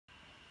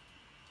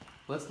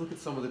Let's look at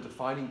some of the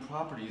defining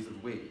properties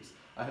of waves.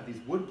 I have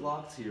these wood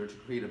blocks here to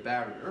create a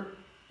barrier.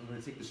 I'm going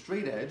to take the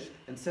straight edge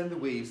and send the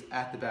waves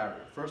at the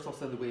barrier. First I'll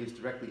send the waves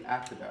directly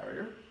at the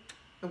barrier.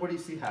 And what do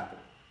you see happen?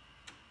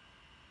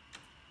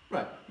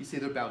 Right, you see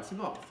they're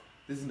bouncing off.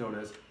 This is known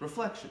as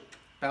reflection,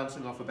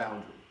 bouncing off a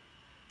boundary.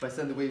 If I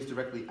send the waves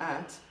directly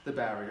at the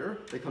barrier,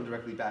 they come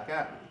directly back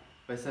at me.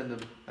 If I send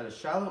them at a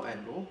shallow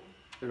angle,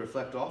 they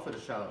reflect off at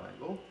a shallow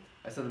angle.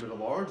 I send them at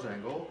a large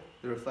angle,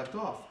 they reflect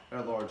off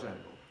at a large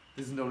angle.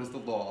 This is known as the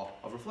law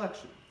of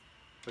reflection.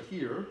 But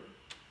here's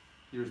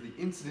the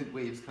incident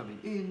waves coming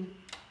in,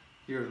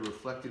 here are the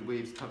reflected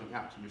waves coming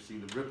out, and you're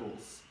seeing the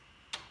ripples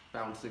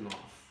bouncing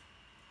off.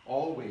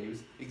 All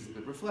waves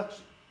exhibit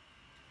reflection.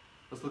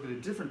 Let's look at a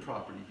different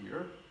property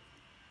here,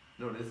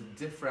 known as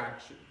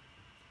diffraction.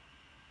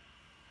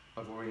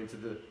 I've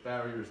oriented the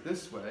barriers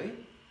this way.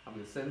 I'm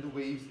going to send the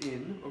waves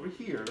in over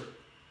here.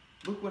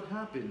 Look what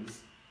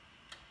happens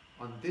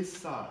on this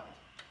side.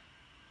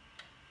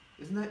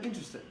 Isn't that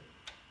interesting?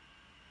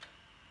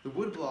 The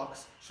wood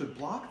blocks should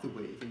block the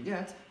wave, and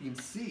yet you can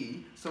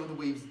see some of the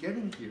waves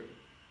getting here,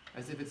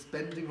 as if it's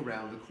bending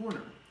around the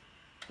corner.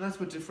 And that's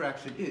what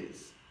diffraction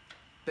is,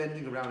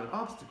 bending around an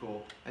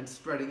obstacle and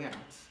spreading out.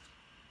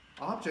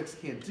 Objects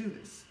can't do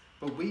this,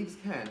 but waves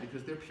can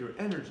because they're pure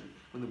energy.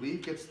 When the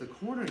wave gets to the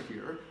corner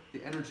here,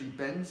 the energy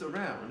bends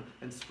around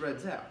and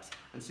spreads out.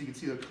 And so you can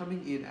see they're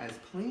coming in as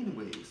plane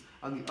waves.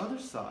 On the other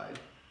side,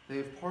 they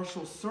have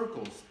partial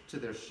circles to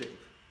their shape.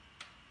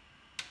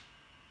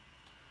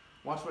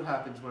 Watch what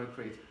happens when I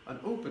create an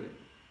opening.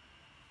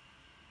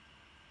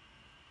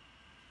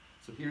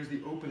 So here's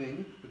the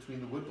opening between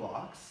the wood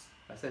blocks.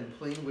 I send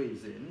plane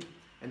waves in,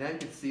 and now you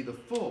can see the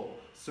full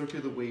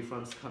circular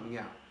wavefronts coming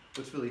out.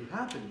 What's really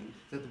happening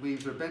is that the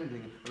waves are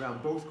bending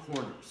around both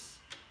corners.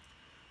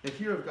 Now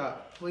here I've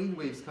got plane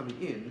waves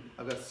coming in,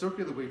 I've got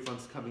circular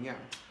wavefronts coming out.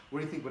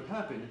 What do you think would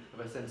happen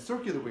if I send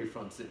circular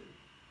wavefronts in?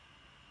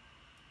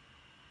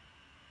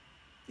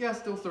 Yeah,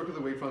 still circular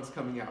wavefronts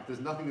coming out. There's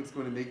nothing that's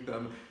going to make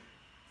them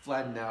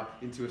flatten out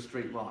into a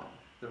straight line.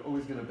 They're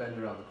always going to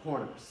bend around the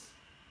corners,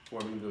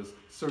 forming those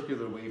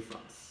circular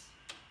wavefronts.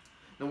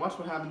 Now watch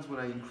what happens when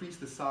I increase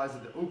the size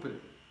of the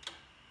opening.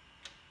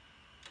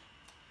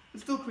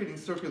 It's still creating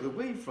circular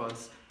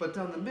wavefronts, but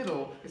down the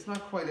middle, it's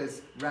not quite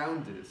as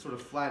rounded, it's sort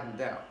of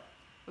flattened out.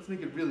 Let's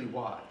make it really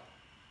wide.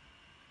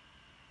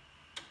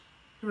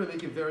 Here I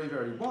make it very,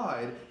 very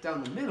wide.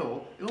 Down the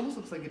middle, it almost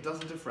looks like it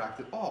doesn't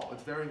diffract at all.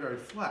 It's very, very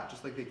flat,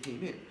 just like they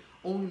came in.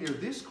 Only near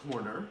this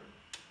corner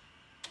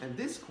and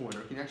this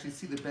corner, can you actually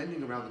see the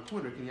bending around the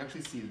corner, can you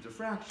actually see the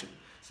diffraction?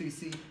 So you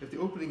see, if the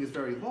opening is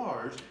very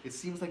large, it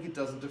seems like it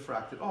doesn't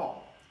diffract at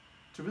all.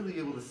 To really be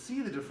able to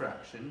see the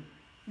diffraction,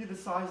 you need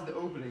the size of the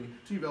opening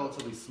to be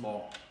relatively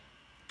small.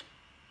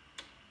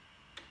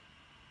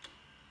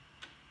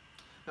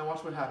 Now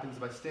watch what happens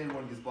if I stand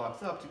one of these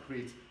blocks up to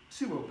create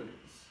two openings.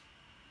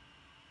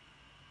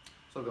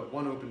 So I've got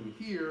one opening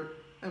here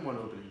and one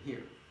opening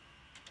here.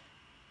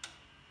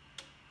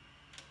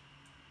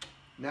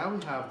 Now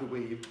we have the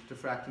wave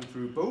diffracting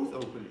through both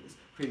openings,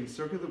 creating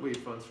circular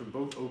wavefronts from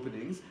both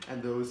openings,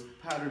 and those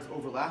patterns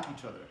overlap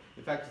each other.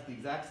 In fact, it's the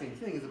exact same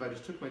thing as if I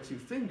just took my two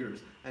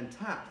fingers and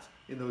tapped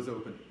in those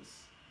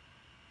openings.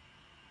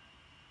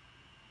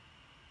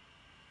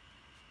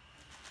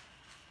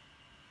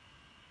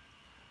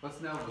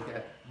 Let's now look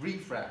at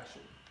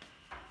refraction.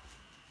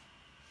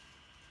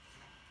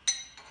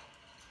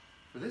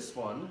 For this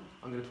one,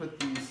 I'm going to put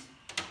these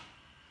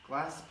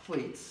glass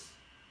plates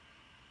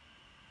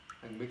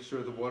and make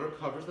sure the water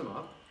covers them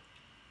up.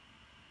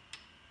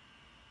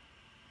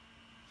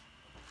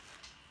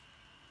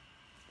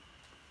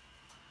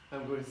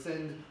 I'm going to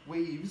send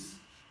waves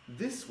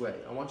this way.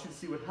 I want you to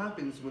see what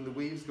happens when the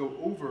waves go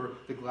over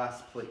the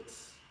glass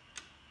plates.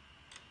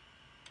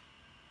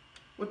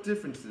 What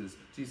differences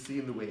do you see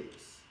in the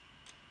waves?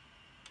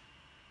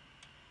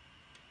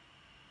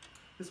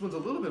 This one's a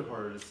little bit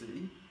harder to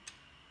see.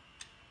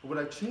 But what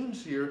I've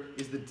changed here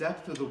is the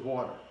depth of the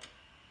water.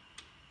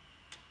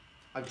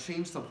 I've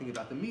changed something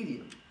about the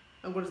medium.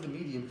 And what does the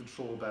medium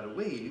control about a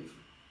wave?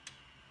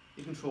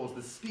 It controls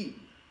the speed.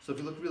 So if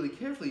you look really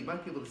carefully, you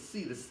might be able to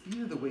see the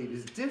speed of the wave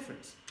is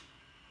different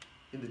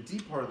in the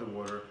deep part of the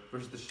water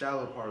versus the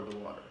shallow part of the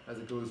water as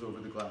it goes over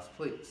the glass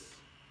plates.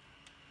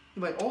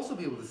 You might also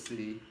be able to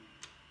see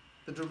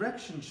the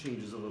direction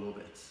changes a little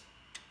bit,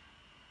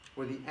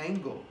 or the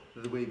angle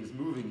that the wave is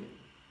moving in.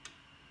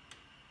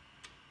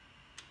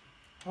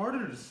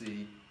 Harder to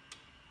see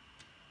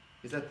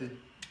is that the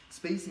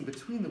spacing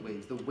between the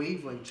waves, the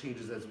wavelength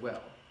changes as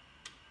well.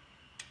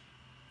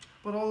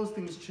 But all those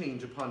things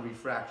change upon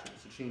refraction.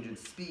 So change in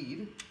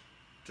speed,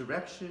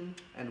 direction,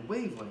 and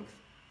wavelength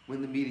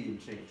when the medium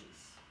changes.